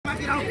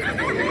kirau.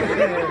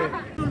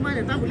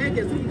 Mana tamu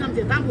lagi, suruh kamu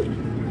je tamu.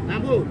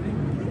 Tamu.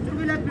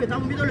 Suruh lagi,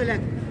 tamu betul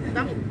lagi.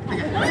 Tamu.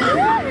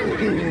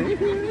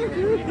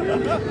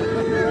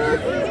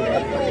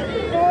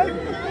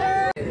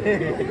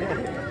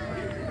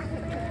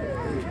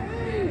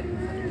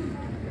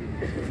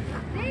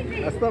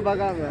 Asta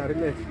bagam ya,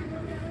 relax.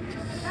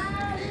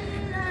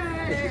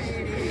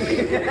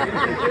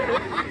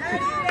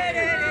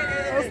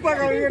 Asta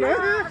kami na.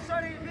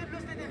 Sorry, we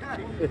lose the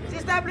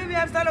Sister, we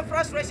have still a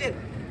frustration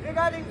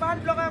regarding one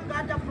block. I've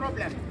got a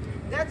problem.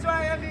 That's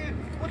why I'm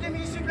putting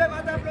me issue blame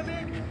other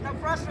problem. The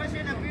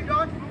frustration and we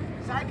don't.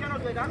 So I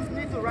cannot wait. I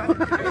need to run.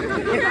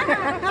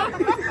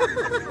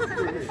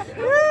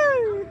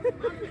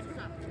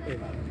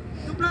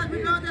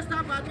 We don't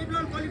stop. We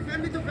don't call it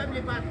family to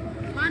family part.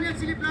 Mane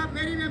silip lab,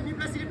 Mary name,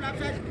 people silip lab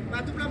side.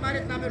 Batupla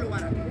married namelu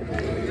wara.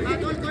 I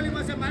don't call him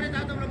as a married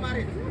out of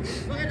married.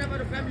 Forget about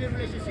the family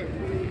relationship.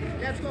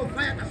 Let's go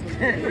fire us.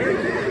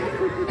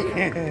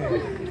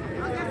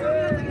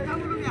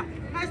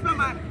 Nice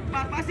man.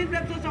 But passing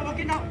them to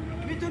walking out.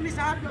 Me too miss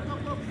hard.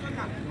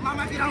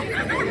 Mama get out.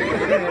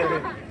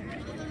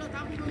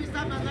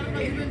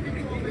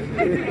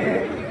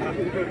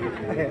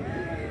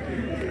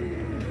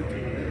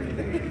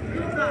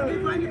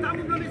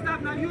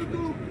 Now you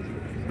two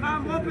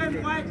come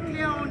open quite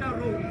clear on the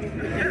road.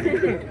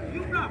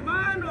 You not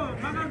man or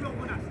man no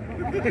kunas.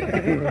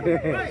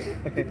 Right,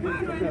 man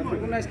no anymore.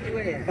 Kunas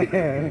clear.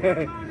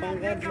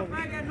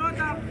 Friday, not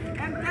up,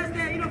 and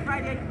Thursday,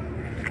 Friday.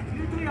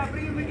 You two are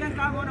bringing weekend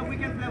come on a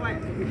weekend play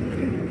white.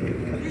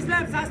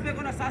 Islam suspect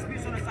on a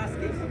suspicion on a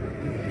suspect.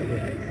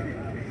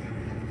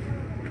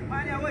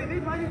 Wait, we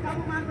find it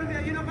man from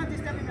here. You know what this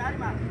time in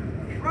Harima.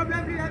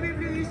 Probably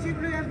every issue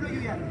blue and blue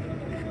you have.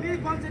 Me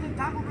concerning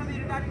Tamu from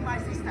regarding my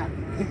sister.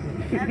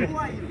 And who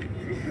are you?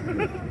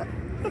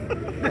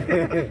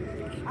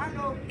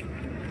 Hello.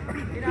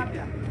 Get up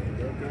there.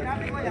 Get up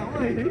there.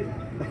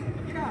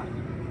 Get up.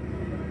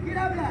 Get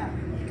up there.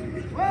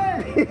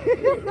 Wait.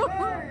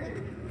 Wait.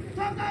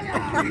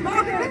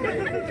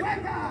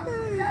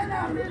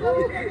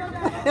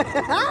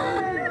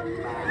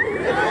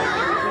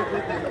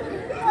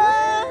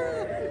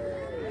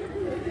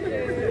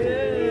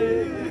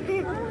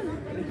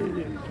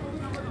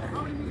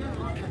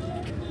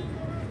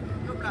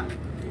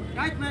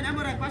 Right man, I'm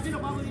alright. Passing the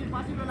power,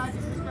 passing the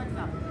license, respect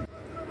that.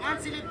 One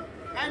slip,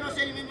 I know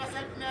say me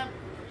myself, ma'am.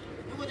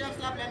 You would have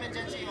slapped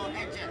emergency or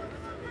agent.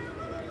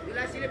 You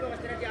like slip of a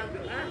strategy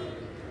angle, huh?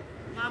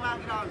 Mama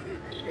ground.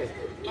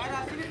 But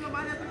I slip no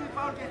money to be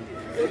found getting.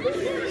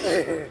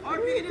 Or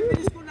beginning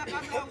to school, I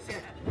come down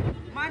here.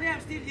 Money, I'm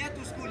still yet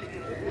to school.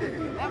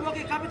 I'm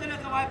working capital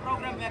at the Y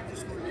program back to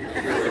school.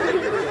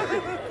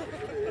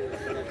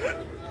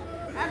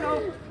 Hello.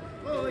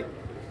 Oi.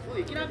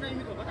 Oi, get up now,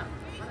 you go.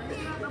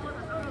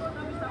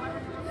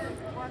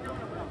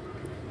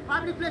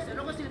 Public place,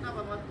 no go see the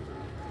cover.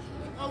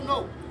 Oh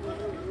no.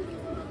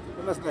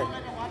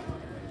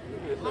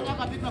 Mana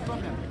ka big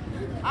problem.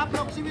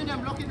 Uplock simin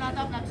them locking na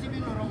tap nak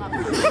simin no wrong up.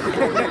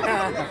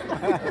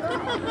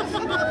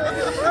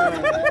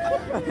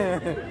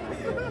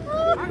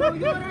 Hello,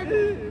 you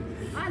already?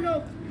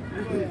 Hello.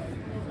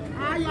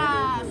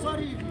 Yeah,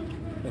 sorry.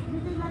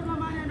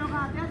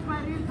 That's my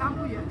real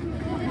Tambu here.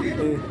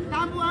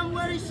 Tambu, I'm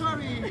very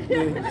sorry.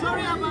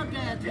 Sorry about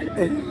that.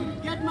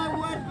 Get my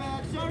word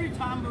back. Sorry,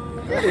 Tambu.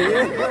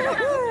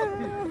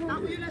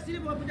 Tambu, you let's see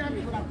what we done.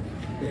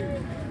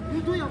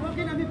 You do your work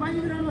and me find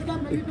you around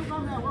stuff. You do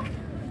come now.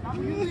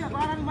 Tambu, you do your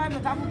barang my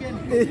Tambu again.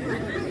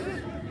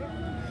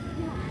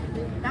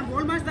 Tambu,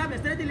 all my stuff is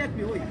steady let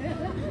me.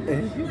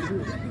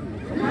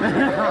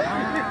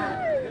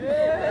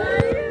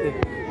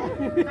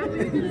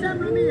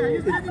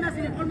 You started us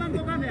in all man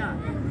go come here.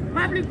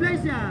 Public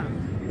place here.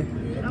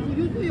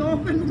 You do your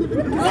open.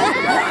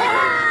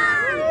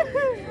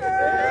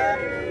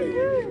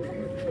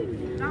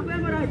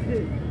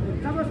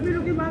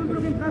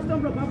 Looking custom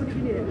block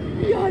Guinea.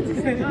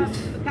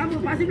 Tamu,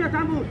 passing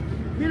Tamu.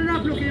 We are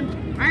not looking.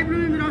 I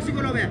blew him in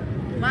Osigolove.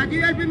 But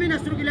you help me in a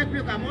struggle like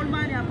you come. All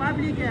money,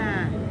 public.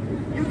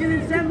 You give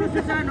him same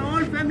and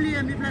all family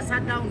and people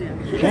sat down here.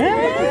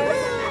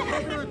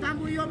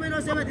 Tamu, you may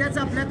not say that's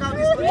a blackout.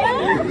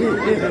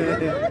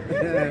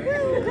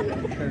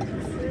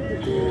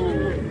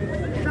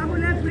 Tamu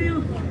left for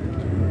you.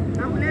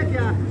 Tamu left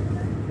ya.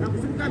 Tamu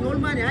suka all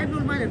money. I have no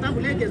money. Tamu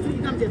left ya.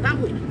 Suka come to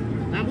Tamu.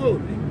 Tamu.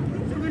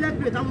 Suka left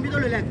for you. Tamu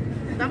middle left.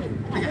 Tamu.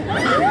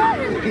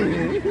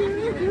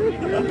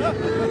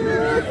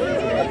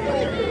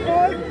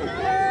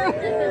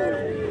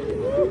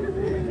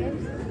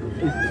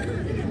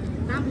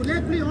 Tamu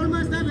left for you. All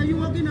my time. Are you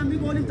walking and me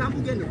calling Tamu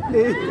again?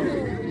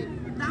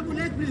 Tamu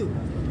leg blue.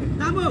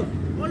 Tamu,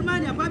 all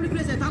man, ya public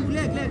place. Tamu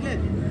leg.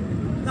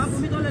 Tamu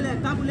middle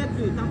leg. Tamu leg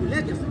blue. Tamu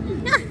leg.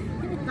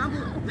 Tamu.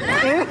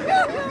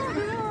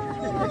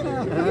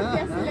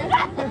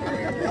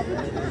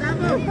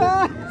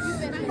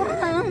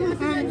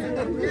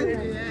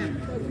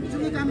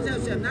 Sungi kami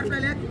saya narpe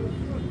leg.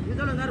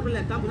 Middle narpe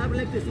leg. Tamu narpe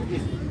leg tu sungi.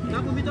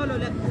 Tamu middle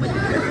leg.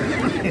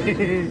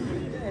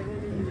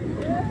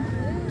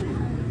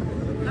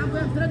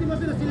 Tambu, straight mo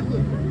sila silip ko.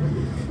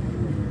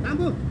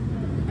 Tambu.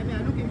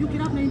 Look, you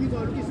kirap na hindi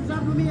ko. Look,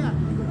 susab lumia.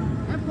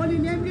 Poli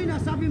name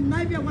na sabi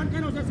knife one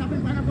kind of sabi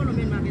para polo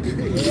main market.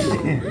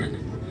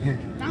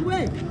 Tambu.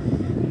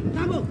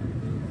 Tambu.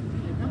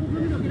 Tambu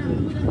lumino kirap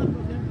mo dan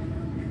problem.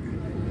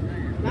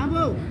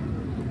 Tambu.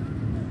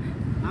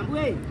 Tambu.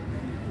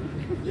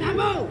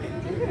 Tambu.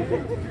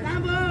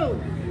 Tambu.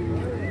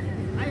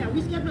 Aya,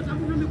 whiskey plus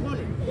tambu lumino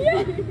kole.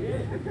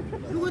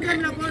 Lugo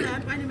dan na kole,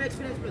 I'm finding my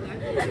experience with that.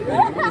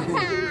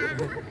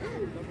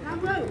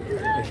 Tambu.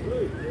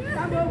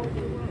 Tambu.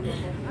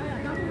 Aya,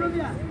 tambu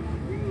lumia.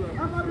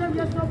 No problem,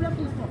 yes, problem,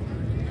 full stop.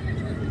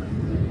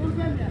 Full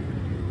family.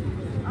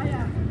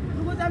 Aya,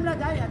 tunggu time lah,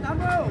 Aya,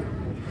 tambu.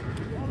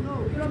 Oh no,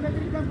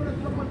 kilometric time boleh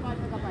 0.5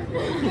 mega.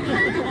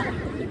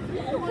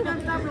 Tunggu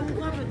time tambu,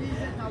 buka berarti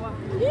saya tahu.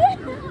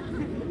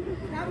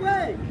 Tambu,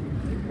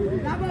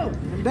 tambu.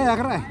 Dah ya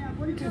kerana. Aya,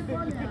 boleh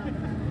call ya.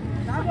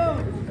 Tambu,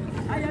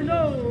 Aya no.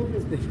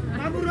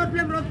 Tambu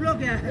road block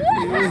ya.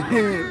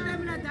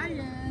 Time lah,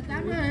 Aya,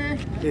 tambu.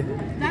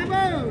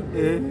 Tambu.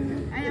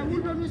 Aya,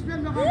 untuk news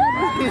film nak.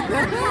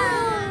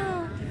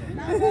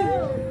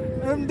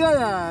 Dah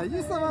ya,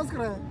 you sama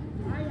sekarang.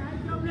 Aya,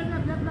 problem lah,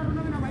 belakang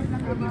rumah nak baik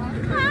nak apa?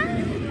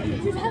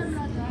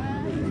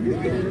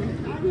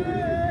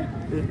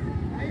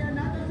 Aya,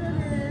 nak tu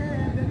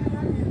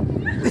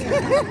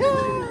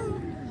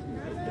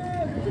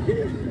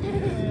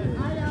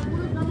Aya,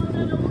 puluh kamu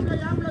saja muda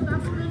yang belum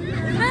tahu ni.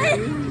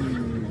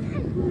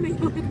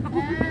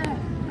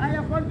 Aya,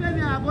 confirm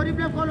ya, body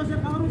block kalau saya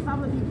kamu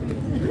sama sih.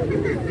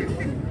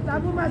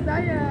 Tabu mas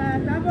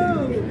Aya, tabu.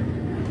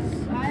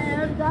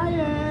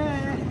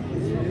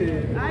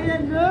 Aya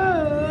no.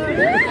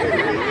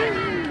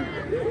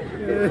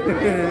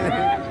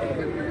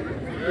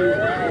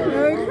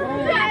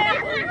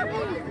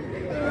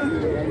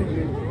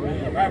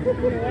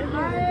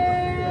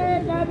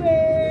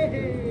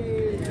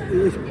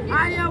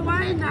 Aya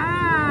why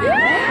not?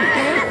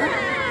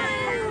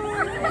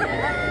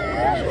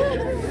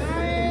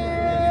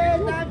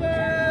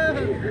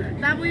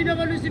 Tabu, you don't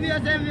want to see me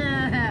as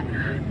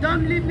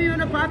don't leave me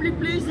on a public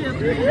place here,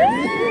 please.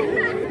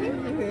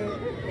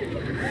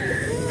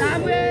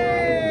 Tabu,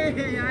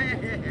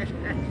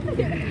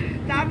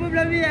 tabu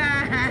belum ya.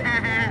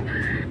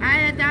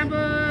 Ayah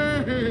tabu,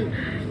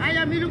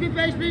 ayah milu ke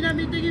face play na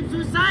meeting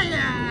susah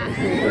ya.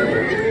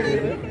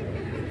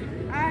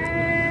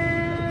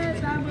 Ayah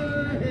tabu,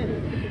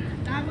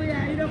 tabu ya,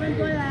 hidup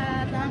kau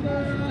ya, tabu.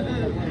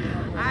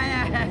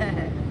 Ayah.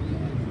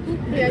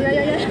 Ya.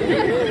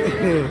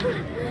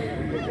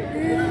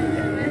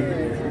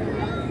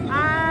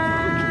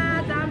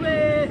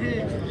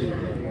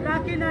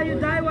 Lucky now you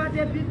die while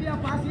the people are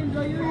passing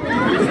to you.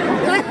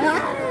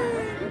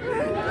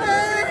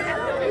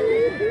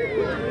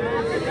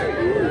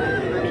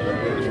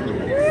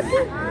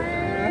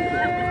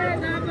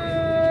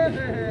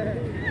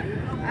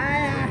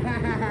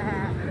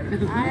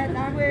 Ayah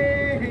tabu,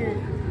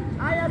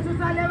 ayah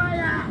susah lewat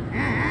ya.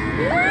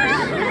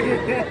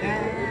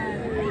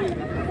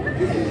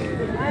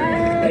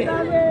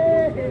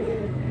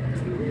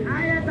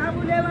 Ayah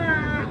tabu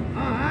lewat.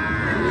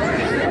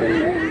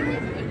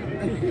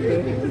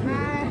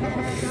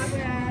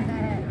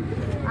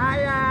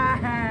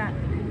 Ayah,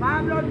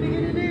 Pablo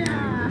begini dia.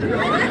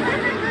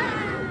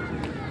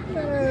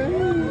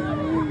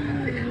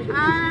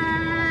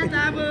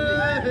 Tabu.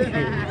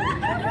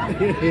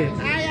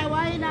 Ayah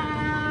Waina,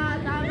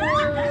 tabu.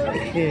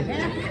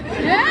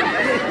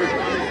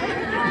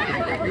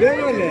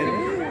 Boleh.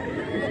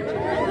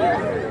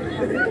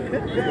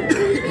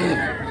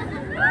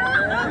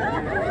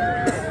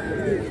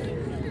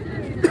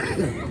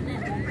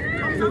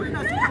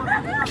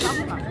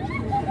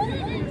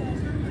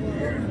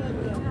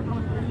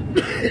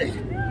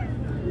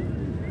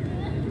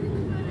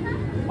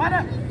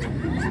 Mana?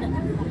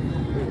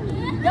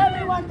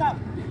 Everyone come.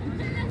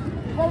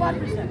 For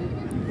 1%.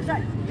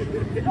 Decide.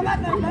 Look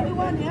at them,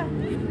 everyone here.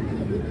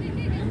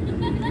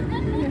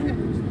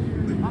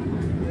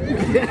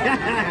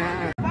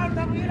 Kalau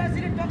tamu ila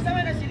silip, tok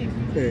sama na silip.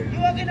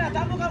 You okay na?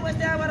 Tamu ka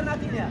mesti awar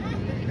natin ya.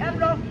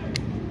 Bro.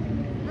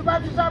 You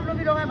ba susah belum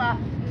bidong ba?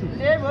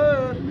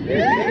 Never.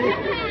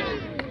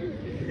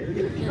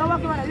 Kawa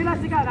ka mana? Ila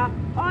sikana.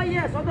 Oh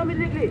yes,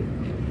 automatically.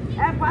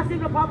 And passing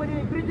the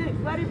poverty, breathing,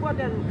 very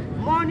important.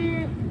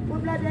 Morning,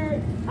 food day,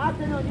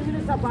 afternoon, you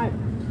will survive.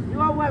 You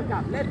are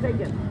welcome. Let's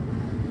take it.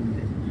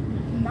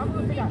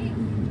 Kamu tiga.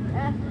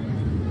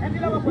 Ini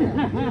lawa apa ya?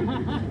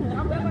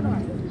 Kamu apa nama?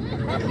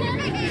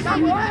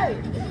 Kamu, hey!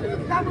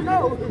 Kamu no!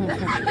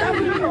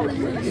 Kamu no!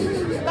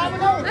 Kamu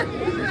no!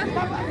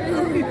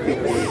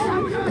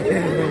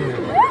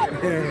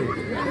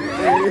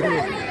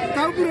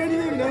 Kamu berani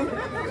mana?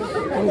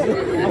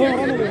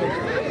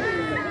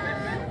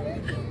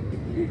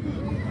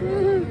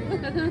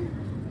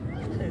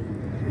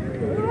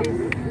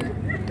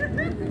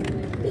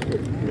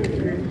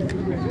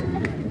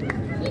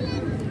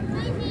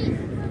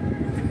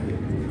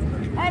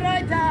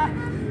 Alright.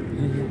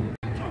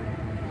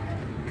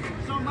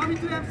 So, mommy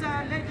to have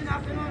late in the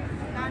afternoon,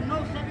 no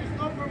service,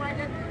 no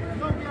provided,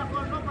 no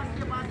vehicle, no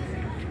passenger passes.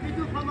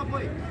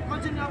 boy.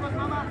 Continue with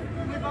Mama.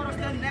 We gotta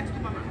stand next to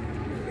Mama.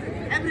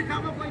 Every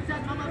cowboy go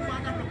inside Mama to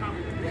other to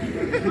cowboy.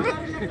 Mama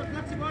relax and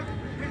flexible.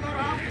 We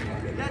gotta have.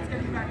 Let's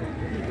get you back.